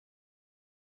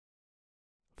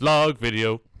vlog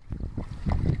video.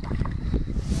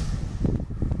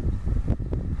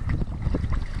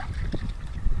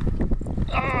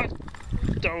 Ah,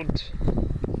 don't.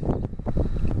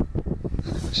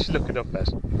 She's looking up at.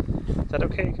 Is that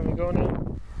okay? Can we go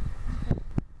now?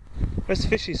 Where's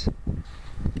the fishies?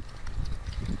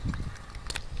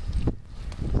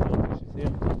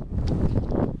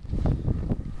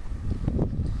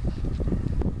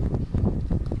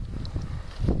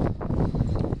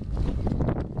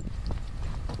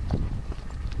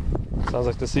 Sounds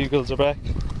like the seagulls are back.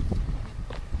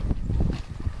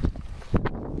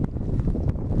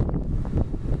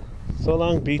 So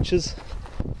long, beaches.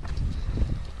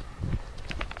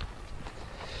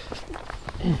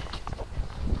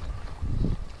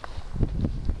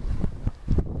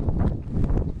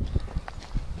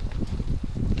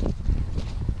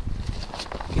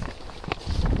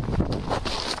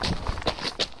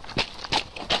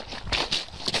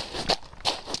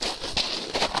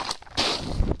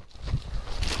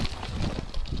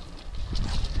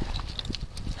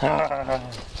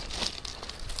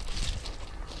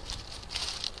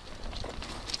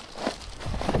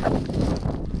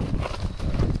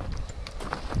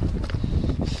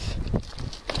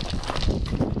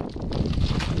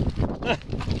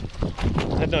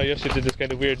 I know, Yoshi did this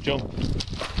kind of weird jump.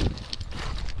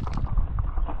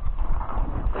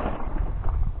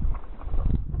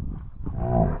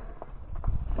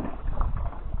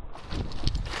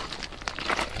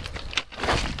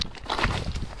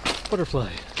 Butterfly.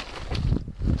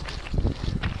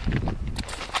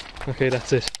 Okay,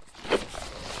 that's it.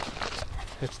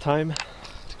 It's time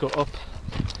to go up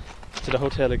to the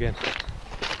hotel again.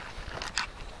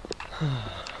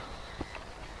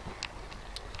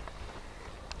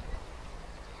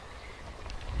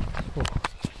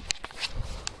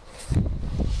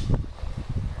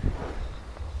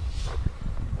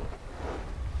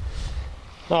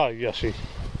 Oh, Yoshi.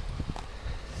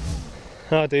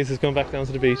 Oh, Daisy's going back down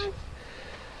to the beach.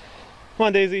 Come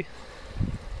on, Daisy.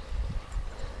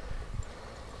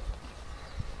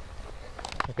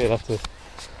 Okay, that's it.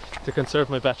 To conserve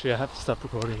my battery, I have to stop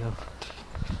recording now.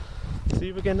 See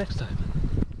you again next time.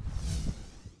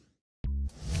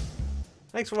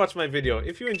 Thanks for watching my video.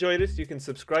 If you enjoyed it, you can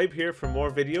subscribe here for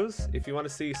more videos. If you want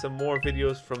to see some more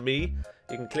videos from me,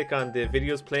 you can click on the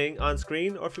videos playing on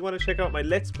screen, or if you want to check out my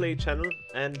Let's Play channel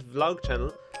and vlog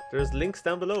channel, there's links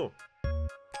down below.